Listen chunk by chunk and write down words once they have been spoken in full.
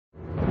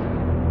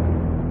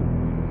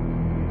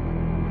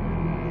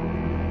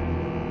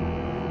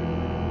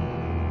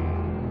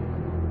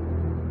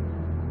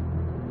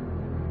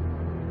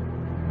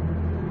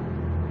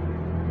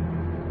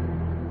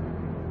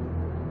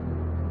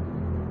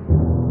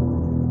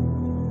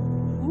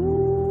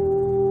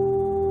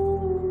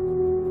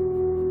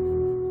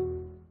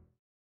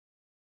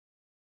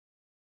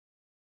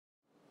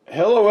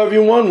Hello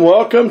everyone,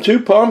 welcome to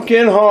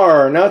Pumpkin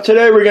Horror. Now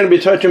today we're going to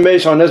be touching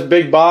base on this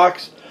big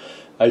box.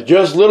 I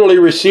just literally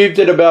received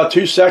it about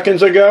 2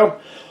 seconds ago.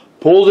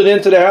 Pulled it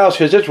into the house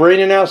because it's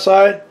raining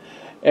outside.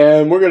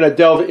 And we're going to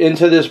delve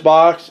into this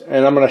box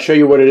and I'm going to show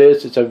you what it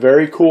is. It's a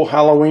very cool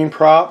Halloween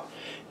prop.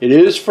 It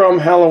is from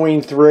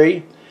Halloween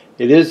 3.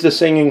 It is the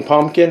singing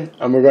pumpkin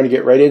and we're going to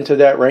get right into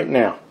that right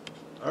now.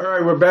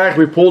 Alright, we're back.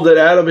 We pulled it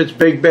out of its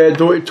big bad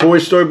toy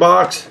store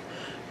box.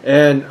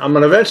 And I'm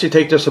going to eventually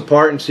take this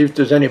apart and see if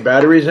there's any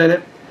batteries in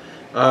it.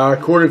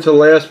 According to the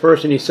last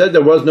person, he said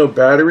there was no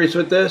batteries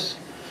with this.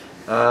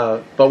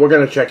 But we're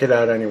going to check it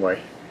out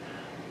anyway.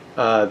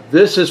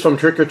 This is from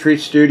Trick or Treat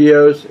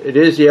Studios. It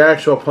is the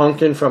actual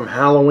pumpkin from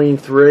Halloween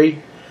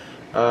 3.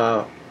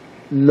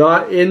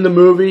 Not in the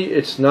movie.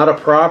 It's not a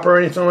prop or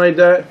anything like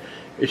that.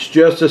 It's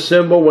just a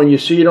symbol. When you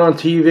see it on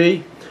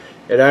TV,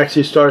 it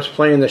actually starts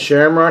playing the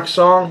Shamrock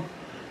song.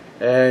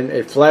 And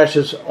it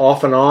flashes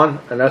off and on,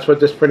 and that's what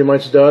this pretty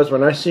much does.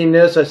 When I seen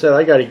this, I said,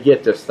 I got to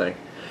get this thing,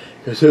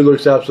 because it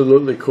looks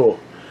absolutely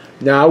cool.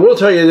 Now, I will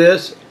tell you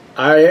this,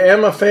 I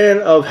am a fan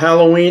of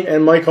Halloween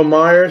and Michael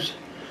Myers,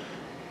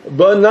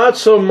 but not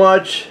so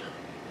much.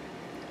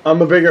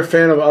 I'm a bigger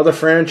fan of other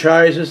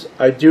franchises.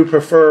 I do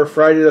prefer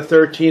Friday the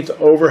 13th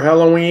over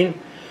Halloween,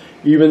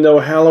 even though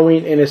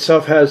Halloween in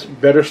itself has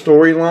better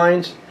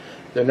storylines.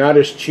 They're not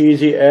as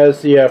cheesy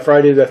as the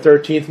Friday the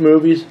 13th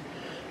movies.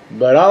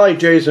 But I like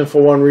Jason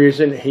for one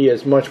reason. He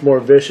is much more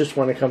vicious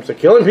when it comes to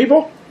killing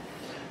people.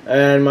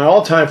 And my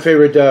all-time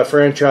favorite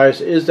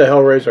franchise is the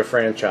Hellraiser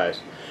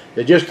franchise.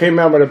 They just came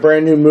out with a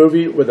brand new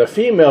movie with a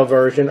female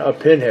version of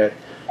Pinhead.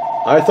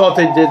 I thought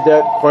they did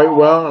that quite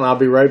well, and I'll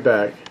be right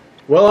back.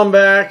 Well, I'm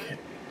back.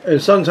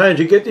 And sometimes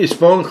you get these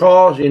phone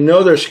calls. You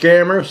know they're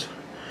scammers.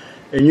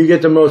 And you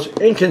get the most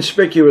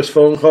inconspicuous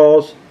phone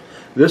calls.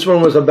 This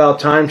one was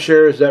about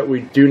timeshares that we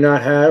do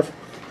not have.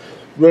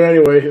 But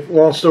anyway,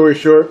 long story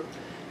short,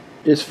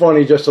 it's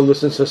funny just to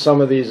listen to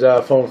some of these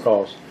phone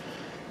calls.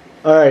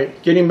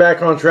 Alright, getting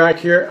back on track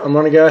here. I'm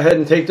going to go ahead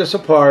and take this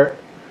apart.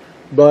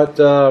 But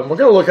we're going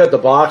to look at the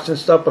box and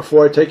stuff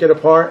before I take it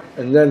apart.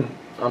 And then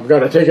I'm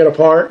going to take it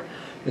apart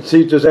and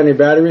see if there's any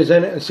batteries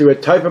in it. And see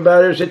what type of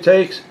batteries it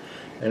takes.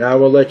 And I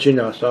will let you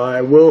know. So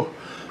I will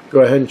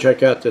go ahead and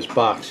check out this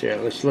box here.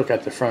 Let's look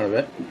at the front of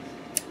it.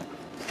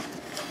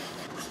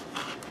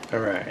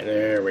 Alright,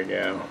 there we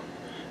go.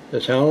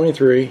 This Halloween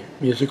 3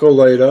 musical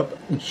light up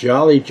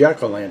Jolly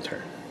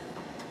Jack-o'-lantern.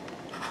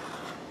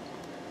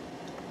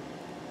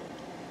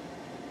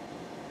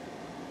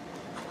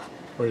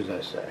 What does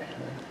that say?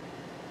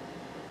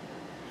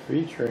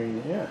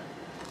 Featuring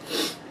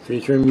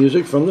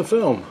music from the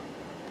film.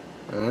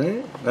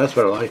 Alright, that's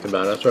what I liked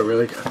about it. That's what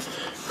really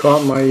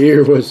caught my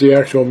ear was the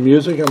actual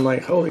music. I'm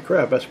like, holy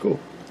crap, that's cool.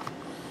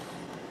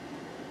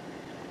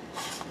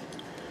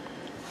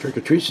 Trick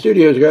or Treat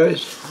Studios,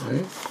 guys. All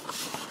right.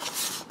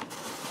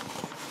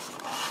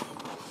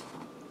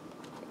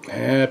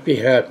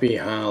 Happy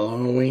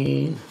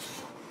Halloween.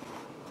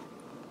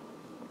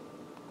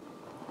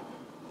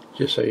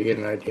 Just so you get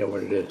an idea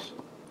what it is.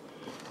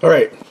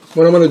 Alright,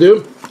 what I'm going to do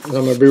is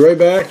I'm going to be right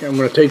back. I'm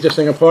going to take this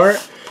thing apart.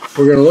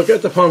 We're going to look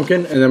at the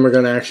pumpkin and then we're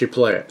going to actually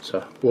play it.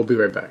 So we'll be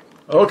right back.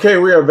 Okay,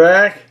 we are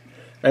back.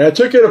 And I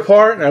took it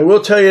apart and I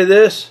will tell you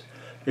this.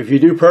 If you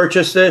do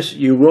purchase this,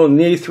 you will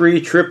need 3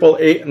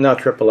 AAA, not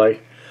AAA.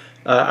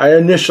 I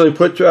initially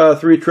put 3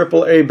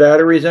 AAA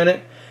batteries in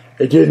it.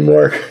 It didn't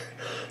work.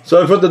 So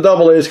I put the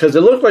AA's because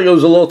it looked like it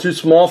was a little too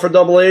small for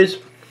AA's.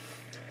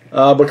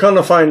 But come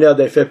to find out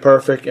they fit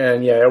perfect.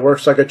 And yeah, it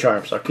works like a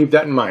charm. So keep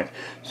that in mind.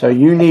 So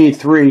you need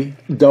 3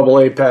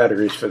 AA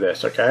batteries for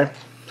this, okay?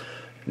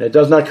 And it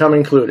does not come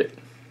included.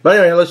 But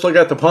anyway, let's look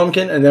at the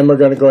pumpkin. And then we're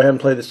going to go ahead and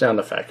play the sound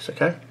effects,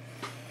 okay?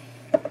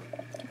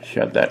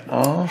 Shut that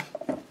off.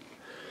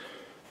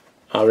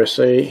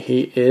 Obviously,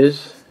 he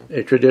is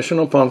a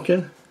traditional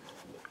pumpkin.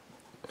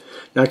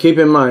 Now keep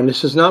in mind,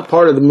 this is not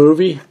part of the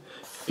movie.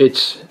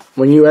 It's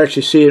when you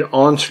actually see it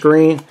on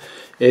screen,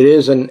 it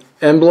is an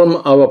emblem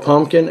of a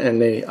pumpkin,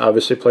 and they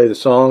obviously play the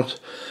songs.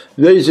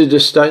 These are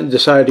just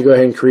decided to go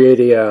ahead and create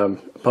a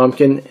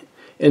pumpkin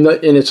in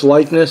its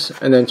likeness,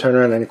 and then turn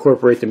around and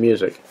incorporate the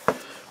music,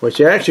 which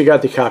they actually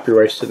got the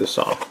copyrights to the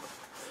song.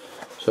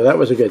 So that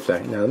was a good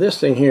thing. Now this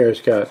thing here has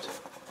got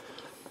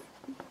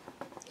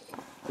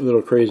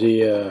little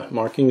crazy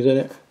markings in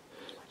it,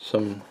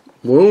 some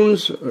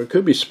wounds, or it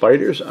could be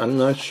spiders. I'm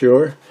not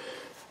sure.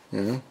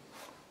 You know.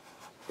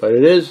 But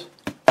it is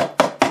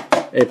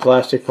a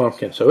plastic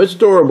pumpkin, so it's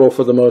durable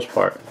for the most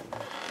part.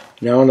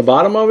 Now on the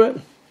bottom of it,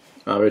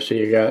 obviously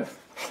you got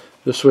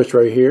the switch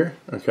right here,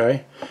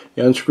 okay?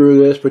 You unscrew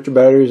this, put your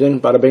batteries in,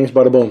 bada bings,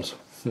 bada booms.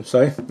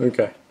 Say?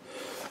 Okay.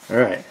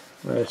 Alright,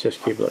 let's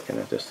just keep looking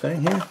at this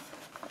thing here.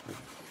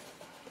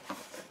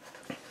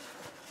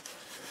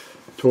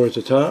 Towards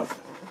the top.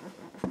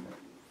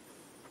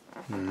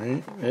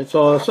 Alright, it's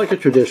like a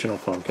traditional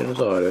pumpkin, that's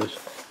all it is.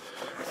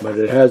 But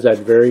it has that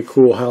very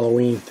cool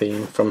Halloween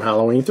theme from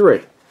Halloween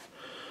 3.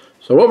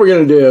 So what we're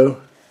going to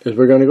do is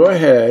we're going to go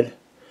ahead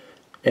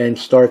and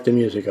start the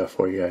music up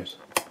for you guys.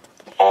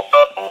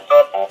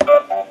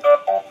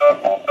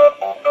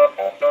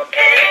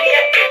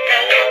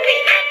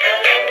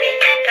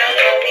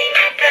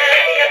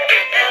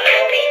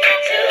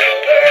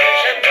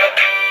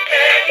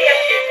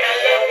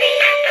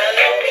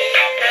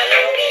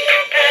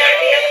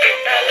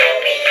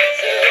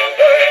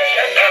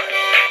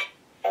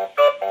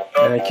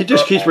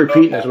 just keeps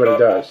repeating is what it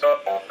does.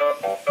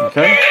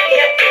 Okay?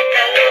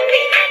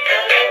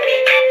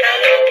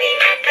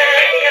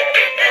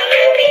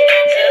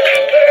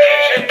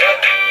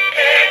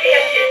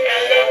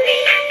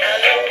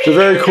 It's a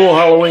very cool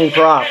Halloween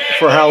prop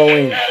for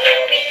Halloween. I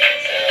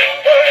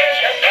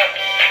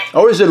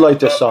always did like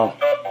this song.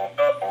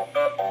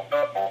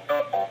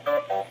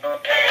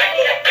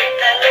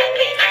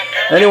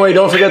 Anyway,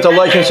 don't forget to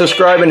like and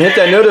subscribe and hit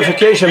that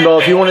notification bell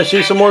if you want to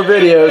see some more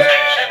videos.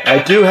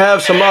 I do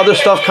have some other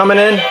stuff coming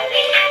in,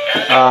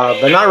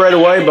 but not right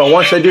away, but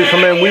once they do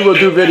come in, we will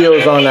do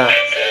videos on that.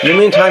 In the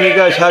meantime, you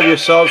guys have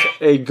yourselves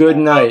a good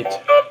night.